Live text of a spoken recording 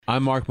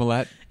I'm Mark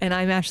Mullett. And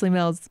I'm Ashley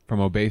Mills. From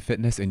Obey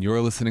Fitness, and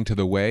you're listening to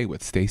The Way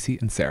with Stacey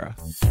and Sarah.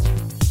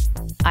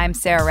 I'm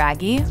Sarah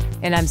Raggi.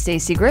 And I'm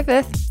Stacey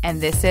Griffith.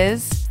 And this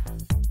is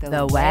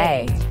The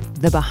Way.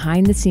 The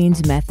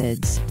behind-the-scenes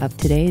methods of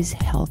today's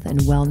health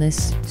and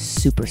wellness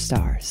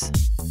superstars.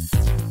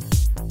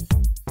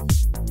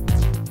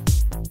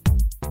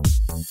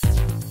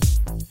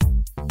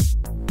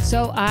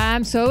 So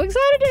I'm so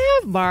excited to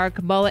have Mark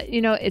Mullett. You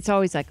know, it's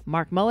always like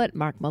Mark Mullett,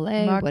 Mark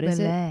Mullett. What is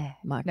it?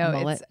 Mark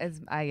Mullett.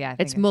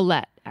 It's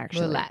Mullett,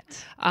 actually.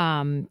 Mullett.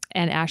 And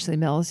Ashley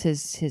Mills,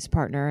 his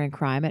partner in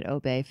crime at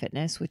Obey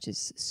Fitness, which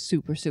is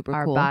super, super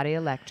Our cool. Body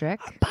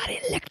Electric. Body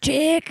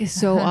Electric.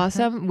 So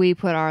awesome. We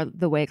put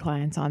the Way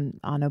clients on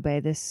Obey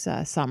this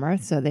summer,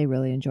 so they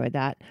really enjoyed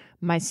that.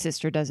 My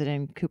sister does it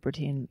in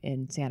Cupertine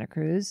in Santa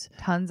Cruz.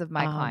 Tons of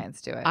my clients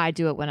do it. I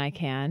do it when I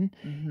can.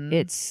 Mm-hmm.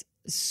 It's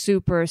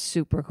super,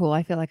 super cool.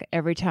 I feel like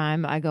every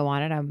time I go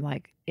on it, I'm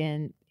like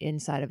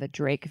inside of a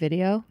Drake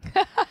video.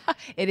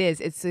 It is.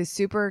 It's a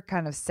super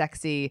kind of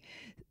sexy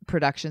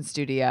production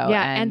studio.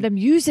 Yeah, and the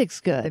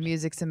music's good. The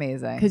music's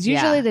amazing. Because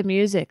usually the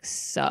music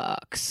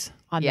sucks.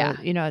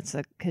 It's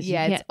like because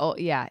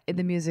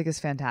the music is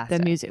fantastic.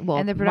 The music,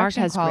 and the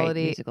production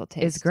quality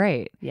is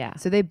great. Yeah.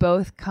 So they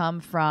both come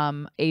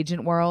from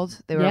Agent World.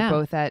 They were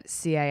both at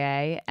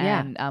CIA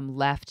and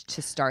left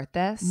to start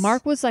this.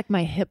 Mark was like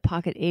my hip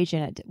pocket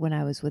agent when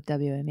I was with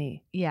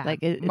WME. Yeah.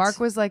 Mark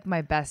was like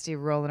my bestie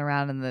rolling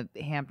around in the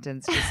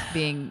Hamptons, just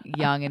being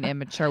young and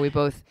immature. We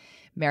both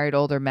married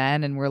older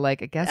men, and we're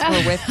like, I guess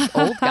we're with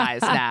old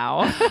guys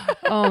now.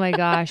 Oh my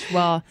gosh.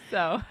 Well,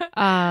 so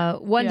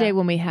one day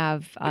when we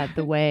have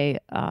the Way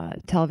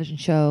television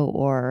show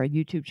or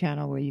YouTube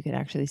channel where you can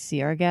actually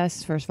see our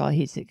guests, first of all,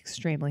 he's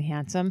extremely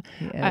handsome.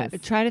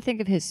 Try to think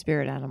of his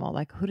spirit animal.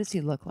 Like, who does he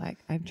look like?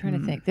 I'm trying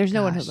to think. There's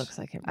no one who looks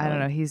like him. Really. I don't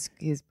know. He's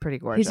pretty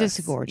gorgeous. He's just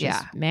a gorgeous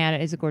man.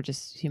 He's a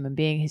gorgeous human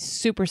being. He's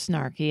super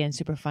snarky and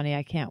super funny.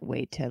 I can't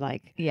wait to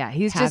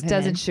he just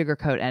doesn't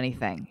sugarcoat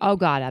anything. Oh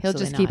God, absolutely.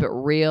 He'll just keep it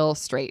real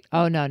straight.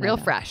 Oh no, real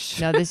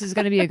fresh. No, this is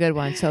going to be a good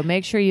one. So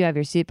make sure you have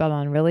your seatbelt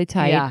on really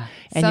tight,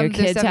 and your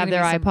kids have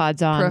their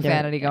iPods on.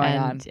 Profanity going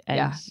on,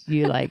 and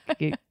you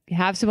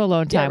have some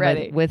alone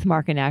time with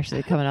Mark and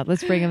Ashley coming up.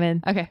 Let's bring them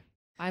in. Okay.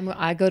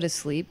 I go to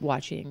sleep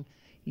watching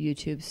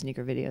YouTube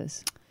sneaker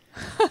videos.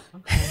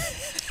 Okay.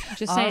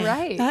 Just saying. All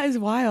right. That is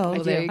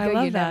wild. There you go.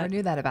 love you that. never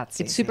knew that about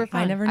Stacey. It's super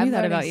fun. I never knew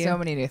that about you. So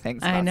many new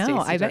things. I know. Stacey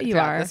I bet you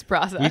throughout are. This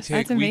process.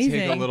 That's amazing. We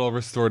take a little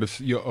restorative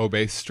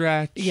Obey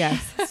stretch.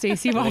 Yes.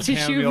 Stacey watches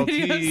shoe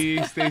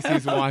videos.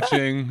 Stacey's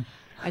watching.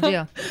 I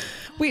do.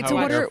 Wait, so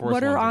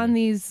what are on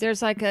these?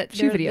 There's like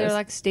shoe videos. They're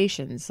like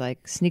stations,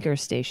 like sneaker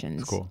stations.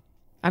 That's cool.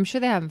 I'm sure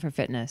they have them for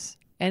fitness,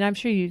 and I'm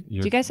sure do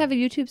you guys have a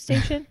YouTube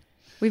station?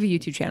 We have a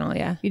YouTube channel.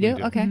 Yeah, you do.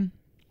 We do. Okay. Mm-hmm.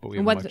 But we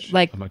have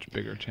a much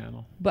bigger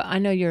channel. But I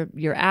know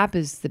your app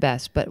is the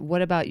best. But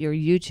what about your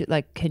YouTube?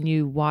 Like, can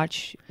you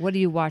watch? What do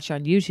you watch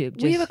on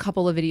YouTube? We have a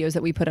couple of videos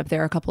that we put up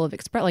there. A couple of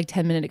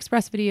 10-minute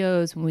express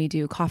videos when we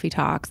do coffee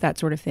talks, that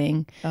sort of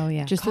thing. Oh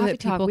yeah, just coffee so that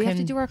talk. people we can have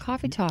to do our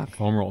coffee talk.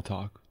 Foam roll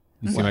talk.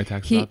 You see my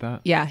text about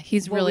that? Yeah,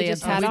 he's really. We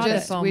just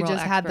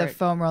had the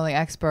foam rolling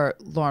expert,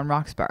 Lauren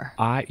Roxburgh.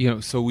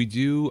 So we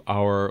do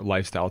our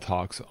lifestyle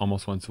talks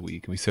almost once a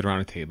week, and we sit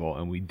around a table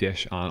and we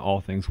dish on all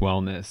things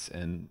wellness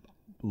and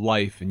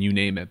life and you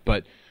name it.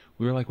 But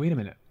we were like, wait a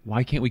minute,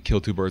 why can't we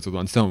kill two birds with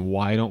one stone?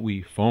 Why don't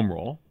we foam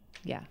roll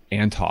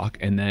and talk,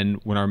 and then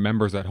when our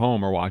members at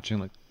home are watching,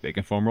 like, they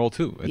can foam roll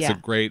too. It's a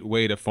great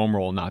way to foam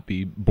roll, not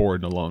be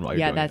bored and alone while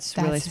you're doing that's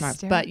really smart.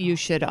 Hysterical. But you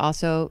should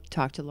also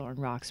talk to Lauren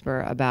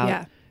Roxburgh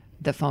about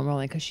the foam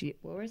rolling, because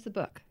where's the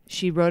book?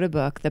 She wrote a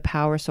book, The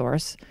Power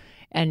Source,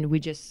 and we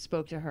just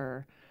spoke to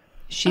her.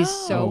 She's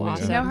so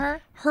awesome. You know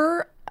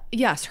her?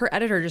 Yes, her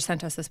editor just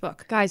sent us this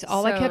book. Guys,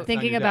 all I kept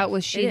thinking about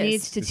was she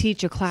needs to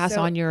teach a class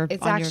on your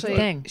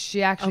thing.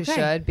 She actually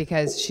should,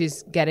 because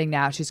she's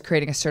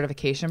creating a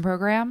certification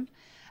program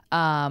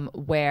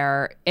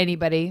where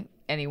anybody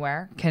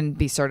anywhere can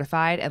be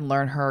certified and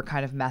learn her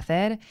kind of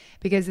method.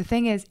 Because the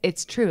thing is,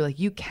 it's true. Like,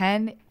 you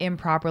can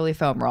improperly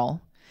foam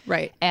roll.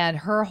 Right. And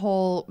her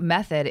whole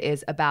method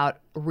is about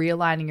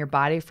realigning your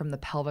body from the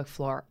pelvic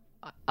floor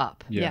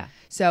up. Yeah.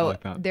 So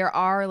there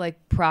are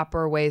like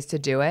proper ways to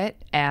do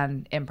it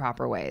and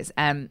improper ways.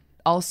 And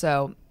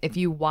also, if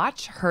you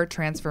watch her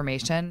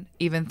transformation,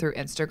 even through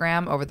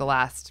Instagram over the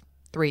last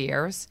 3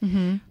 years,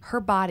 her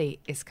body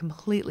is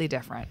completely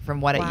different from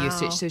what it used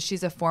to. So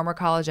she's a former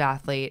college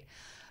athlete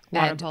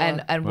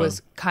and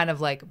was kind of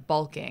like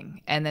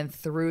bulking. And then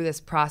through this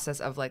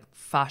process of like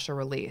fascia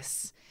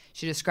release,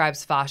 she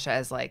describes fascia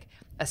as like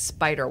a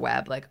spider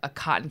web, like a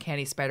cotton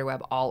candy spider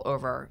web all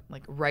over,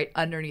 like right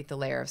underneath the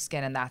layer of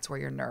skin. And that's where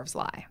your nerves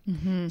lie.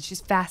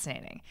 She's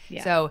fascinating.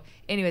 Yeah. So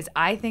anyways,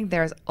 I think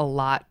there's a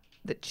lot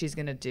that she's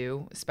going to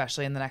do,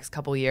 especially in the next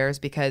couple years,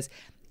 because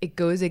it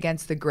goes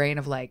against the grain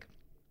of like,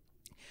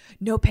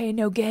 no pain,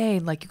 no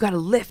gain. Like, you got to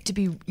lift to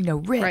be,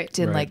 ripped. Right.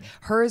 And like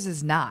hers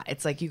is not.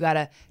 It's like, you got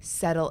to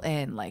settle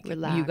in. Like,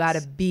 relax. You got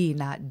to be,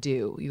 not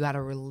do. You got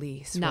to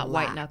release. Not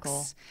relax. white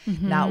knuckle.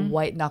 Not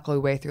white knuckle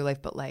your way through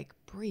life, but like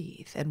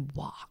breathe and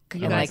walk.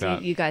 You And,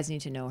 guys, you guys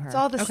need to know her. it's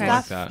all the Okay.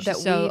 stuff I like that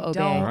So we obey.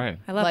 don't. Right.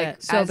 I love like, it.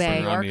 as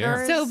Sobe. Around the air.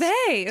 workers.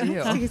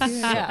 Sobe.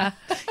 Yeah.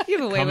 You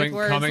have a way with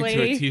words, coming to a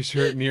lady.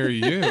 T-shirt near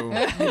you.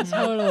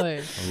 Totally.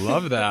 I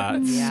love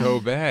that. Yeah. So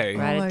bay.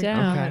 Write my it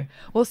down. Okay.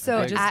 Well, so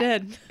I Just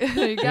did.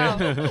 there you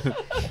go.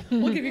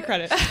 We'll give you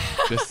credit.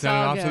 Just send it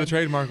all off to the good.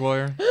 trademark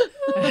lawyer.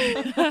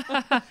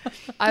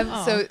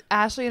 So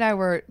Ashley and I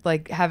were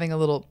like having a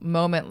little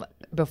moment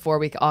before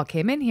we all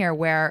came in here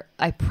where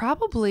I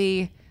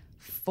probably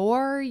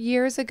 4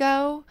 years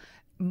ago,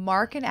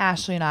 Mark and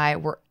Ashley and I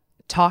were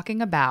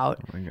talking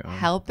about my God.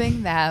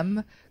 helping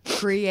them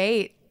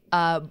create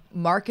a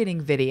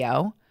marketing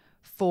video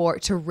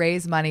to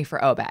raise money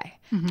for Obey.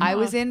 I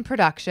was in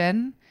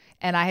production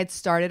and I had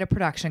started a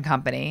production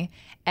company,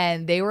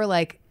 and they were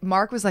like,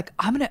 Mark was like,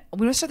 we're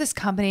gonna start this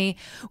company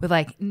with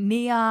like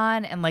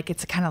neon and like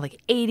it's kind of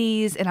like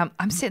 80s, and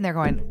I'm sitting there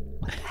going,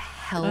 what the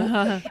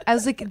hell? I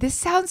was like, this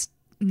sounds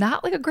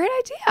not like a great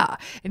idea.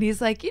 And he's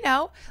like,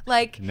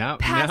 like Now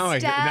pastel.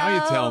 now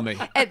you tell me.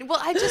 And well,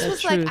 I just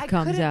was like, truth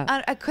comes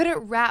out. I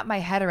couldn't wrap my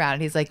head around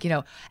it. He's like,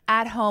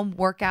 at home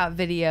workout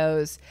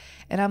videos.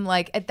 And I'm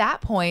like, at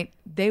that point,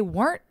 they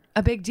weren't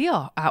a big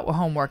deal at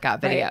home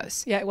workout Right.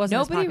 videos. Yeah, it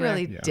wasn't as Nobody popular.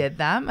 really did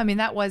them. I mean,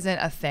 that wasn't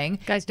a thing.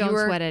 Guys, You don't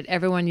were- sweat it.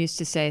 Everyone used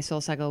to say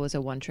SoulCycle was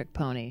a one-trick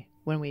pony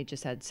when we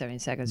just had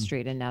 72nd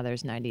Street, and now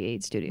there's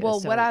 98 studios. Well,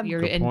 so what I'm- you're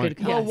Good in point. good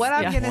company. Well, what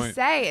I'm Yeah. gonna Point.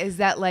 say is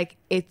that like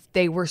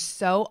they were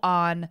so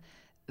on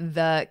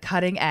the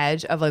cutting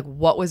edge of like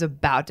what was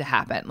about to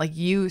happen. Like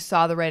you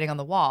saw the writing on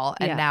the wall,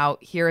 and Yeah. now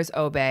here is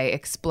Obey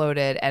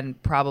exploded,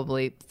 and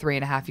probably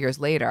 3.5 years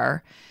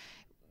later,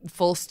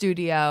 full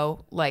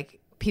studio, like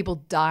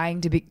people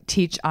dying to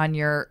teach on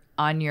your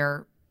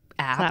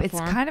app. Platform. It's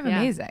kind of Yeah.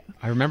 amazing.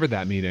 I remember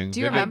that meeting. Do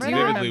you remember that?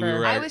 Vividly, we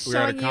were I at, was we were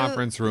at a showing you-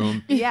 conference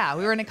room. Yeah,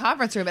 we were in a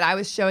conference room, and I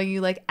was showing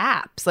you like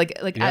apps,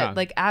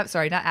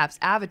 sorry, not apps,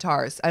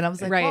 avatars, and I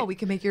was like, Right. "Whoa, we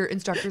can make your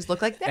instructors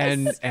look like this."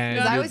 And 'Cause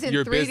I was in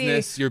your 3D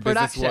business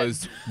production.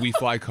 was We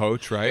Fly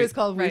Coach, right? It was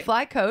called We Right.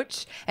 Fly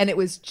Coach, and it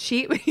was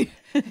cheap.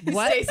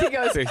 What? Stacey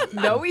goes,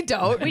 "No, we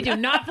don't. We do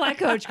not fly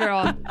coach,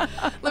 girl.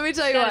 Let me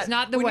tell you That what. is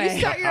not the when way. you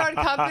start your own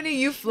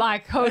company, you fly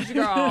Coach,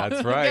 girl.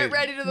 That's right. Get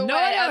ready to the No,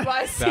 way. no.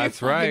 NYC That's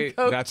flying right.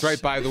 Coach. That's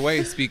right. By the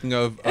way, speaking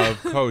of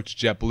Coach,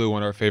 JetBlue,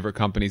 one of our favorite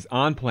companies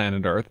on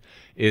planet Earth,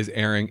 is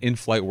airing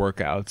in-flight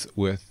workouts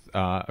with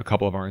a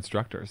couple of our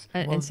instructors.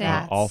 Insane.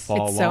 that- All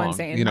fall It's so long.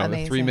 insane. The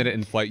Amazing. 3-minute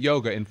in-flight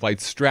yoga, in-flight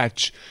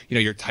stretch.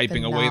 You're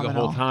typing away the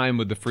whole Phenomenal. time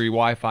with the free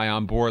Wi-Fi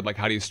on board. Like,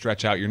 how do you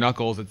stretch out your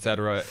knuckles, et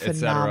cetera, et cetera.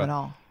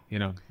 Phenomenal. We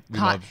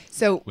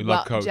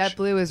love Coach.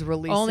 JetBlue is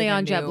releasing Only on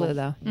a new JetBlue,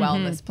 though.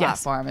 wellness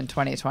platform in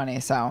 2020.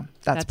 So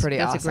that's pretty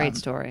That's awesome. a great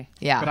story.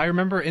 Yeah. But I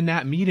remember in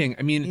that meeting,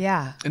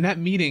 Yeah. in that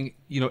meeting,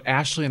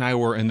 Ashley and I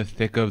were in the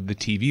thick of the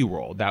TV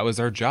world. That was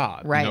our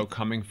job. Right.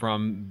 Coming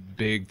from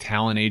big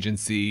talent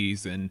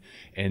agencies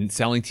and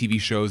selling TV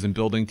shows and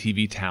building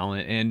TV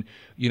talent. And,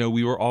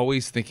 we were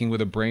always thinking with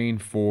a brain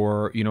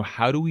for,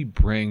 how do we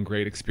bring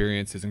great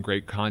experiences and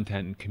great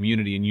content and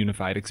community and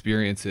unified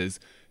experiences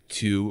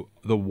to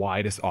the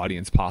widest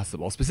audience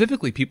possible,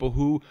 specifically people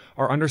who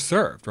are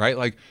underserved, right?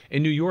 Like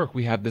in New York,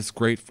 we have this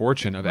great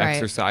fortune of Right.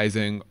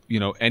 exercising,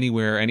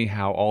 anywhere,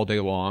 anyhow, all day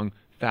long.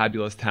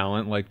 Fabulous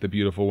talent like the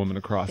beautiful woman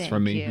across Thank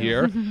from me you.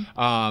 here,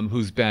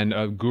 who's been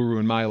a guru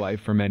in my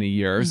life for many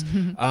years.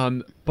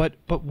 But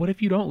what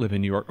if you don't live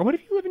in New York? Or what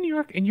if you live in New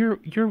York and you're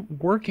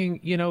working,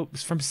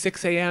 from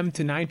 6 a.m.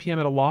 to 9 p.m.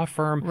 at a law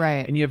firm,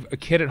 Right. and you have a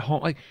kid at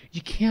home? Like,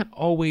 you can't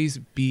always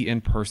be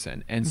in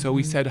person. And so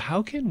we said,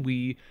 how can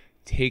we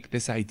take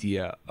this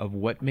idea of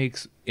what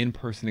makes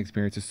in-person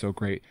experiences so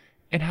great,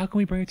 and how can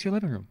we bring it to your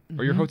living room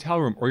or your hotel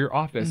room or your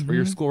office or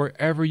your school,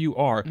 wherever you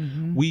are?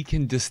 We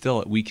can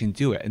distill it. We can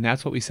do it. And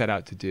that's what we set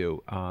out to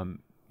do,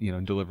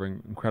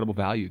 delivering incredible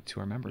value to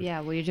our members. Yeah,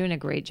 well, you're doing a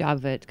great job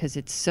of it because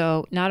it's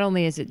so. Not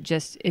only is it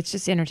just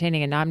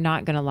entertaining, and I'm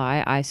not gonna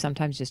lie, I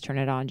sometimes just turn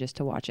it on just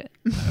to watch it.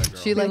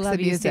 She likes the love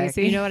you, music.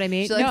 Stacey. You know what I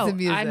mean? She likes no, the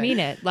music. I mean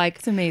it. Like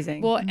It's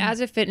amazing. Well,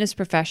 as a fitness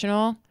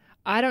professional,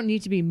 I don't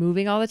need to be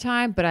moving all the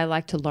time, but I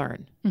like to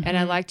learn and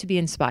I like to be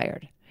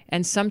inspired.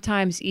 And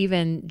sometimes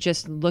even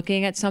just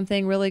looking at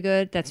something really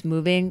good that's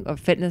moving or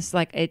fitness,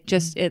 like it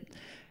just could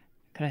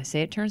I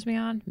say it turns me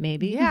on?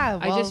 Maybe. Yeah,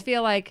 I well, just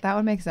feel like that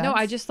would make sense. No,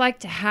 I just like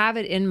to have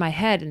it in my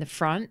head in the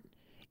front.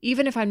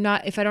 Even if I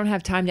don't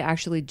have time to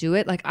actually do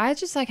it, like I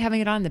just like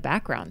having it on in the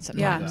background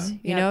sometimes.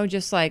 You know,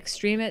 just like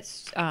stream it,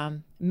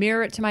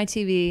 mirror it to my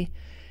TV.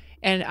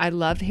 And I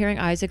love hearing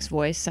Isaac's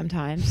voice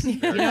sometimes.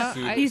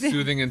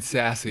 Soothing and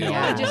sassy. all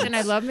Yeah, at and I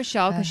once. love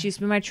Michelle because she's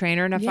been my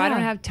trainer. And if I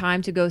don't have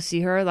time to go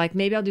see her, like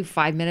maybe I'll do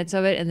 5 minutes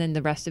of it and then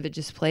the rest of it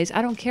just plays.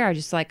 I don't care.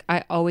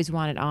 I always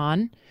want it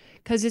on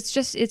because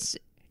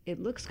it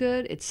looks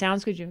good. It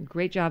sounds good. You're doing a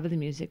great job of the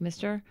music,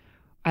 mister.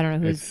 I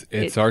don't know who's.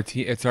 It's our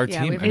team. It's our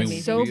team.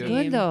 It's so we-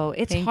 good though.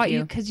 It's Thank hard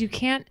you. because you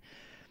can't.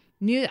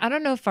 I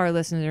don't know if our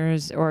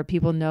listeners or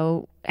people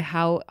know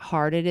how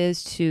hard it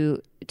is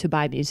to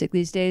buy music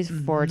these days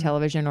for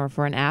television or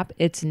for an app.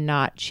 It's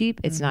not cheap.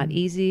 It's not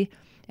easy.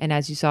 And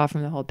as you saw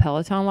from the whole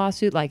Peloton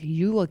lawsuit, like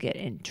you will get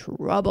in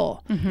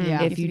trouble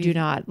if you do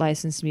not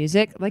license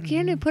music. Like you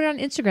can't even put it on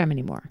Instagram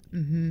anymore.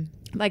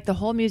 Like the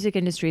whole music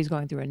industry is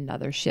going through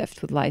another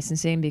shift with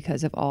licensing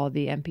because of all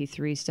the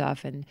MP3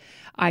 stuff and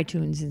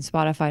iTunes and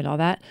Spotify and all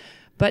that.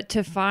 But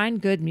to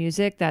find good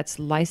music that's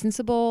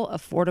licensable,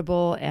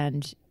 affordable,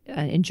 and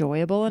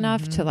enjoyable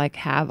enough to like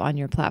have on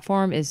your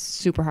platform is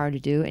super hard to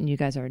do, and you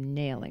guys are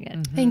nailing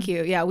it. Thank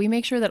you. Yeah, we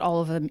make sure that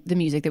all of the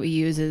music that we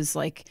use is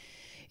like,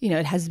 you know,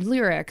 it has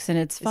lyrics and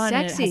it's fun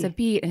and it has a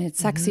beat and it's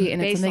sexy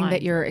and it's something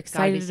that you're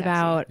excited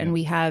about. And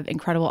we have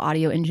incredible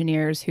audio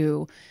engineers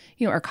who,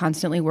 you know, are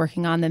constantly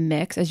working on the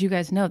mix. As you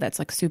guys know, that's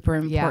like super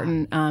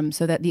important.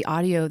 So that the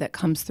audio that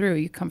comes through,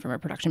 you come from a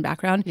production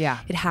background.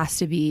 It has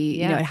to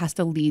be, you know, it has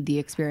to lead the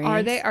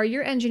experience. Are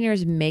your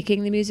engineers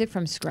making the music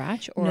from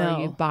scratch, or are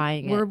you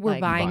buying it? We're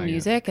buying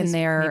music, and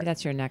maybe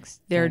that's your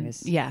next thing is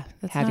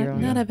that's have your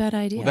own. not a bad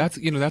idea. Well, that's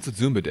what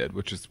Zumba did,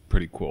 which is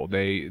pretty cool.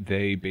 They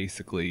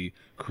basically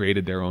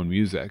created their own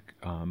music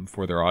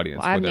for their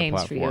audience, Well, I for have their names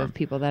platform. for you of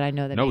people that I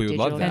know that No, make we would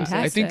digital love that.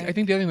 music. I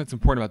think the other thing that's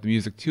important about the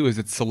music too is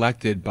it's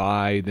selected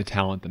by the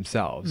talent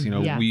themselves. You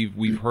know,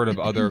 we've heard of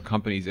other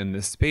companies in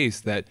this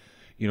space that,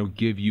 you know,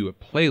 give you a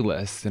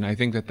playlist, and I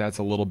think that that's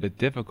a little bit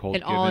difficult.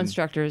 And all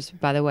instructors,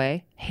 by the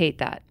way, hate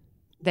that.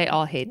 They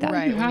all hate that.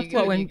 Right. You have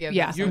to. When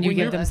you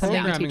give them something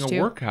to programming teach a to.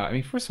 workout. I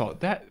mean, first of all,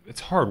 that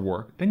it's hard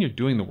work. Then you're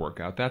doing the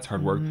workout. That's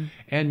hard work.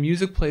 And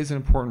music plays an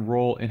important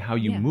role in how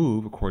you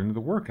move according to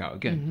the workout.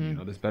 Again, you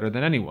know this better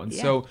than anyone.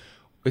 So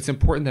it's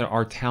important that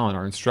our talent,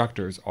 our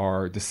instructors,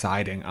 are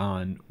deciding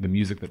on the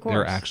music that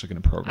they're actually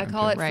going to program. I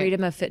call it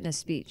freedom of fitness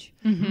speech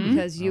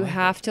because you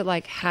have to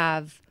like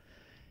have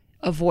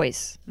a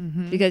voice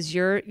because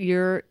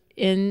you're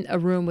in a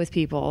room with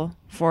people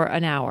for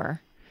an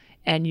hour.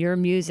 And your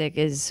music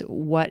is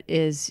what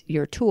is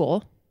your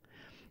tool.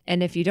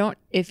 And if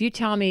you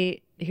tell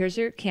me, here's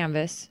your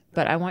canvas,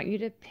 but I want you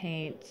to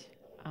paint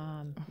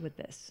with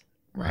this.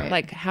 Right.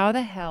 Like, how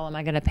the hell am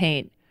I going to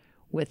paint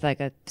with like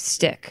a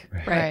stick?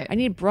 Right. I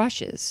need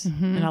brushes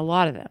and a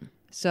lot of them.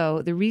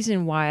 So the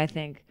reason why I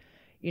think,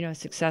 you know,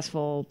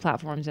 successful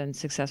platforms and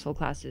successful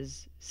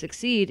classes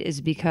succeed is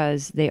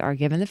because they are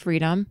given the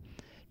freedom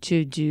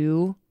to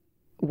do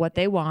what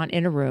they want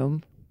in a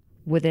room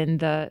within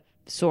the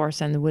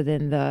source and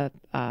within the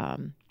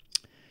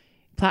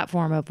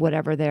platform of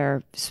whatever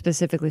they're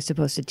specifically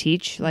supposed to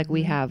teach. Like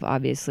we have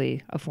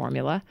obviously a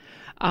formula,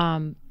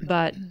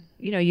 but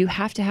you know, you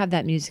have to have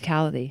that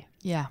musicality.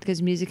 Yeah.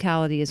 Because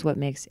musicality is what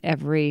makes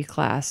every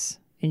class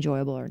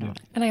enjoyable or not.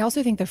 And I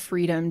also think the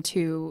freedom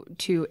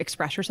to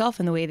express yourself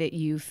in the way that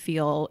you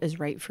feel is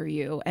right for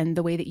you and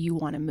the way that you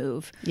want to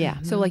move. Yeah.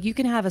 So like you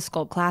can have a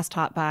sculpt class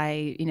taught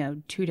by, you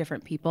know, two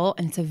different people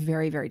and it's a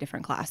very, very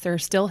different class. They're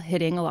still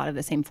hitting a lot of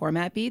the same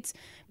format beats,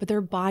 but their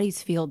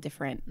bodies feel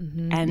different.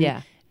 And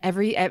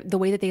the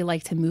way that they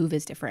like to move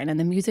is different and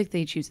the music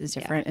they choose is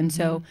different. And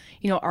so,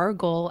 you know, our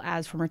goal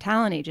as former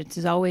talent agents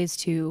is always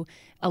to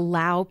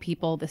allow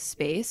people the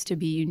space to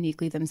be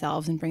uniquely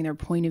themselves and bring their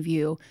point of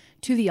view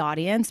to the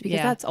audience, because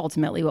that's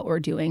ultimately what we're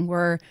doing.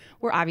 We're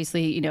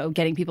obviously, you know,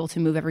 getting people to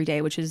move every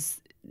day, which is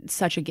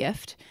such a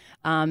gift.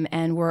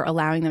 And we're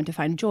allowing them to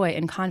find joy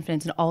and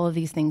confidence in all of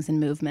these things in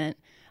movement.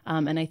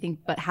 And I think,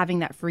 but having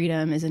that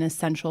freedom is an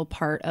essential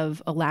part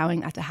of allowing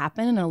that to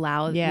happen and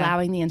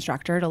allowing the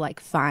instructor to like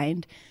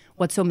find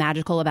what's so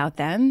magical about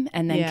them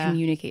and then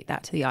communicate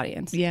that to the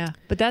audience. Yeah.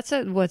 But that's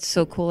what's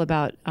so cool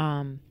about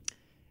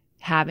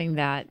having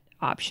that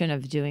option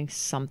of doing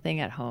something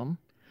at home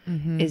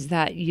is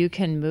that you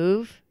can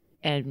move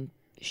and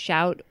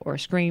shout or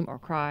scream or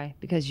cry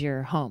because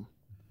you're home.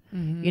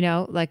 You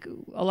know, like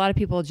a lot of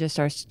people just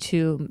are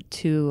too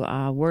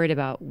worried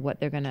about what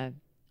they're going to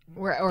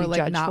or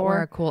like not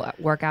wear a cool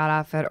workout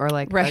outfit or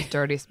like a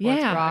dirty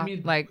sports bra. I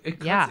mean, like it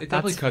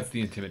definitely cuts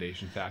the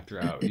intimidation factor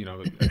out. You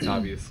know, it's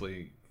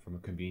obviously from a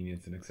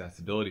convenience and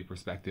accessibility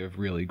perspective,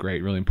 really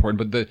great, really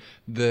important. But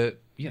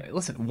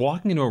listen,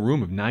 walking into a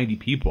room of 90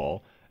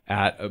 people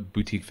at a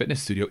boutique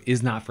fitness studio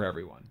is not for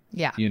everyone.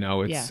 Yeah. You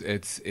know,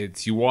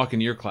 it's you walk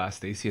into your class,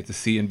 Stacey, it's a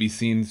see and be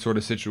seen sort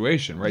of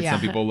situation, right? Yeah.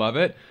 Some people love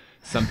it.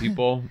 Some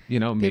people, you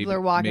know, maybe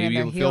are walking in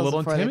their you'll feel a heels little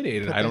before they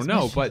intimidated. put I don't those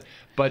know, machines.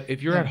 but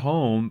if you're at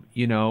home,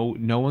 you know,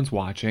 no one's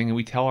watching, and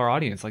we tell our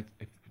audience, like,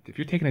 if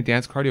you're taking a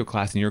dance cardio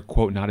class and you're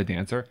quote not a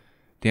dancer,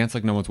 dance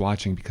like no one's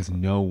watching because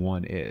no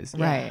one is.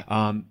 Right.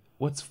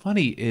 What's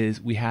funny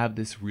is we have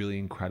this really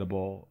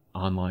incredible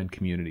online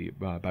community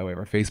by way of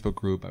our Facebook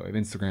group, by way of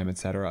Instagram,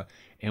 etc.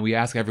 And we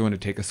ask everyone to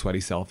take a sweaty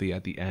selfie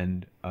at the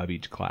end of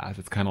each class.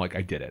 It's kind of like,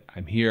 I did it.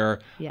 I'm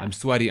here. Yeah. I'm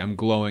sweaty. I'm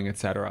glowing,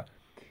 etc.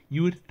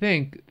 You would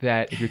think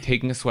that if you're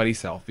taking a sweaty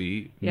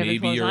selfie,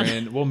 maybe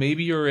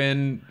you're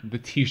in the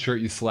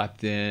t-shirt you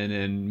slept in,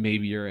 and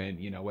maybe you're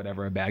in, you know,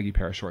 whatever, a baggy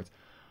pair of shorts.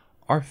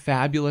 our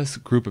fabulous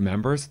group of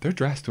members, they're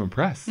dressed to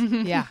impress.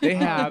 Yeah. They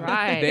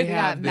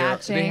have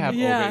matching. They have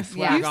Obey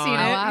swag You've seen it.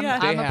 on.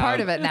 I'm a part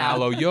of it now.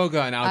 Aloe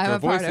Yoga and Outdoor I'm a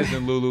part of Voices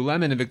and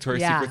Lululemon and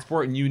Victoria's Secret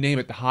Sport and you name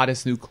it, the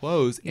hottest new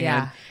clothes.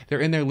 And they're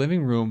in their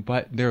living room,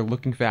 but they're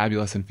looking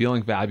fabulous and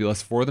feeling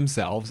fabulous for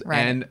themselves. Right.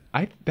 And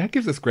that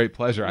gives us great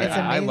pleasure.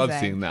 I love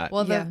seeing that.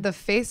 Well, the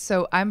face.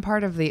 So I'm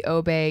part of the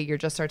Obey You're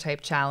Just Our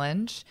Type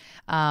challenge,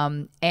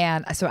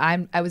 and so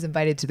I was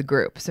invited to the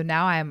group. So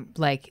now I'm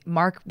like,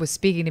 Mark was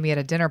speaking to me at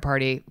a dinner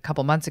party a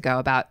couple months ago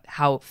about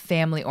how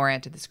family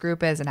oriented this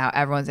group is and how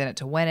everyone's in it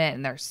to win it,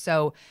 and they're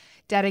so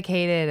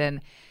dedicated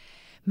and.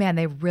 Man,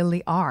 they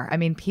really are. I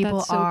mean,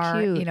 people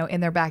are, cute.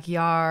 In their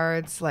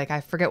backyards. Like,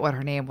 I forget what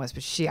her name was,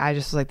 but I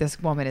just was like, this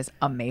woman is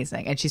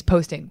amazing. And she's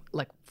posting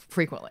like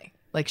frequently.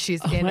 Like she's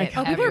in it.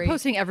 Oh, people are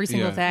posting every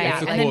single day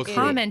and then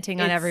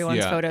commenting on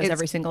everyone's photos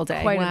every single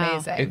day. Quite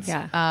amazing.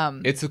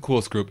 It's the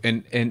coolest group.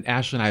 And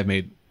Ashley and I have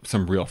made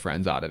some real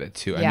friends out of it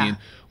too. I mean,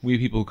 we have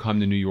people who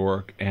come to New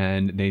York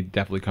and they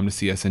definitely come to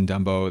see us in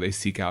Dumbo. They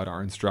seek out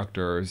our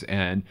instructors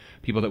and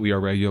people that we are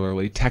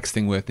regularly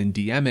texting with and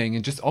DMing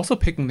and just also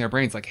picking their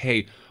brains like,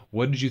 hey,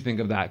 what did you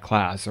think of that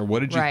class? Or what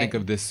did you think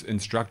of this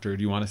instructor?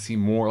 Do you want to see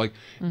more? Like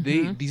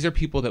these are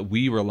people that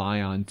we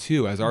rely on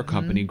too as our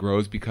company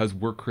grows because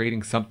we're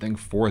creating something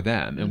for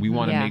them. And we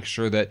want to make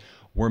sure that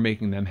we're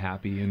making them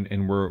happy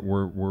and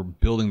we're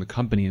building the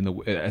company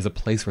as a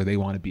place where they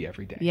want to be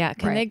every day. Yeah.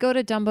 Can they go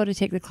to Dumbo to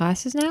take the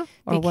classes now?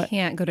 Or they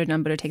can't go to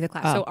Dumbo to take the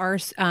class. So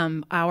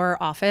our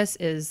office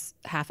is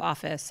half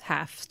office,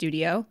 half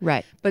studio.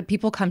 Right. But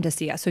people come to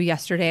see us. So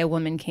yesterday a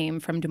woman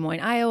came from Des Moines,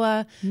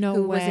 Iowa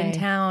who was in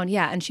town.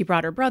 Yeah. And she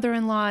brought her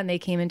brother-in-law and they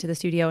came into the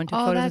studio and took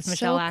photos with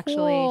Michelle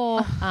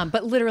cool.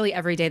 But literally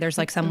every day there's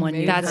like someone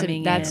new coming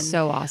in. That's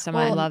so awesome.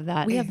 I love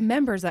that. We have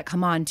members that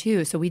come on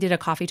too. So we did a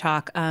coffee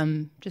talk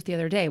just the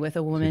other day with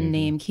a woman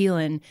named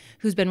Keelan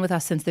who's been with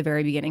us since the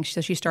very beginning.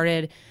 So she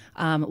started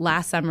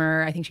last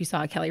summer. I think she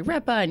saw Kelly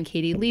Ripa and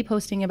Katie Lee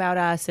posting about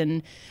us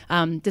and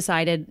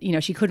decided,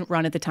 she couldn't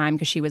run at the time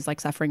because she was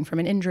like suffering from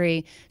an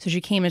injury. So she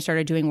came and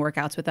started doing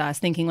workouts with us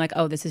thinking like,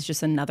 oh, this is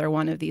just another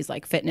one of these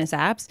like fitness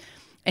apps,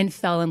 and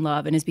fell in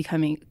love and has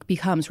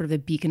become sort of the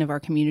beacon of our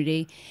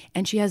community.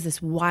 And she has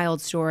this wild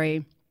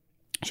story.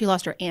 She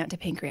lost her aunt to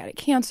pancreatic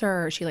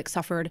cancer. She like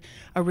suffered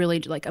a really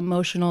like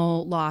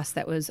emotional loss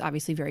that was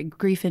obviously very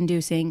grief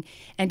inducing.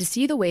 And to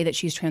see the way that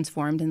she's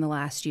transformed in the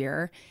last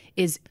year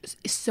is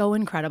so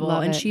incredible.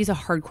 And she's a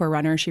hardcore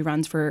runner. She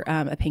runs for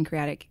a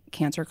pancreatic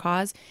cancer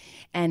cause.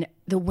 And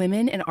the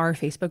women in our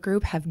Facebook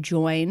group have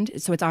joined,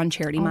 so it's on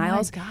Charity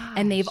Miles,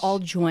 and they've all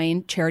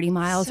joined Charity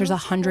Miles. There's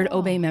 100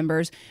 Obey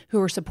members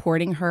who are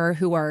supporting her,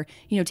 who are,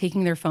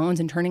 taking their phones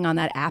and turning on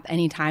that app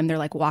anytime they're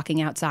like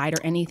walking outside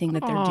or anything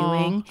that they're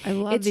doing. I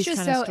love these kind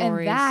of stories.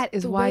 And that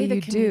is why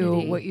you do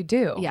what you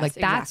do. Yes, like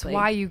that's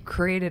why you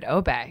created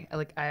Obey.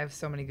 Like I have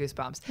so many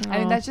goosebumps. I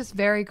mean, that's just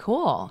very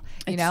cool.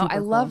 I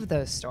love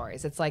those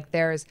stories. It's like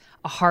there's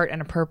a heart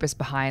and a purpose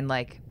behind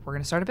like, we're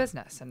going to start a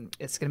business and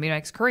it's going to be my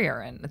next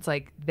career. And it's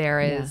like,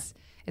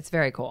 it's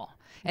very cool.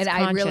 And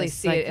I really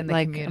see it in the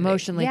community.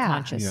 Emotionally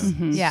conscious.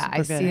 Yeah,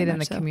 I see it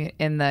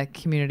in the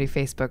community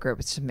Facebook group.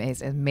 It's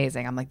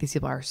amazing. I'm like, these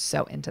people are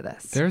so into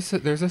this.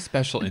 There's a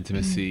special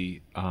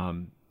intimacy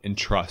and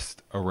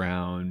trust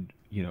around,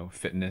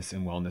 fitness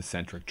and wellness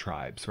centric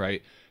tribes,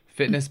 right?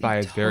 Fitness by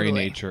its very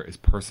nature is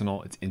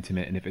personal, it's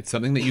intimate, and if it's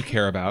something that you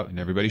care about, and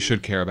everybody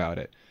should care about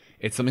it,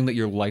 it's something that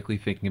you're likely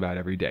thinking about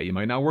every day. You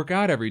might not work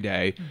out every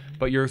day,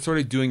 but you're sort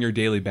of doing your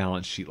daily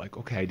balance sheet. Like,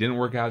 okay, I didn't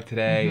work out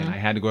today and I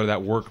had to go to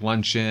that work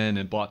luncheon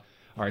and blah.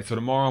 All right, so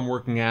tomorrow I'm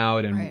working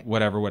out and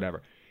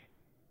whatever.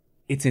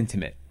 It's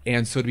intimate.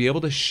 And so to be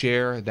able to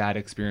share that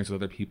experience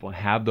with other people and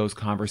have those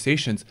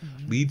conversations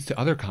leads to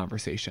other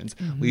conversations,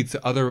 leads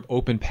to other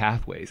open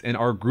pathways. And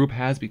our group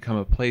has become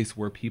a place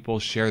where people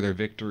share their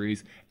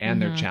victories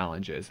and their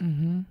challenges.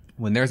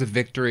 When there's a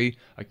victory,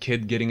 a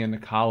kid getting into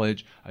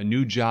college, a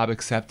new job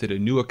accepted, a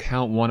new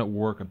account won at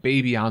work, a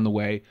baby on the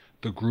way,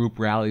 the group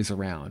rallies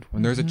around.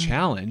 When there's a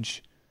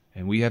challenge,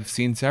 and we have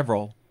seen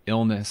several,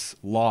 illness,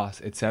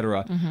 loss,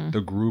 etc.,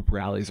 the group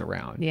rallies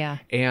around. Yeah.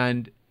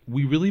 And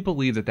we really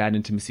believe that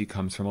intimacy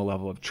comes from a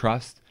level of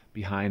trust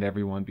behind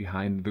everyone,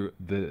 behind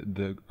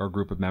our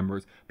group of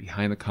members,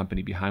 behind the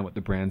company, behind what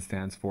the brand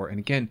stands for. And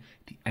again,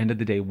 at the end of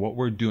the day, what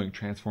we're doing,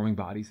 transforming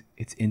bodies,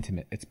 it's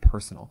intimate, it's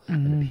personal.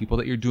 And the people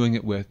that you're doing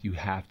it with, you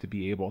have to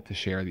be able to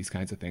share these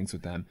kinds of things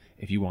with them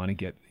if you want to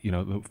get,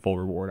 the full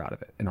reward out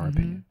of it, in our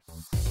opinion.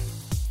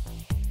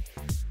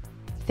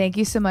 Thank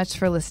you so much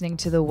for listening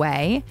to The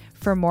Way.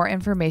 For more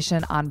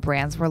information on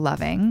brands we're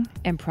loving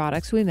and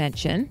products we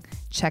mention,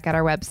 check out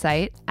our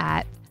website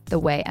at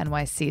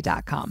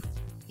thewaynyc.com.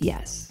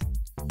 Yes.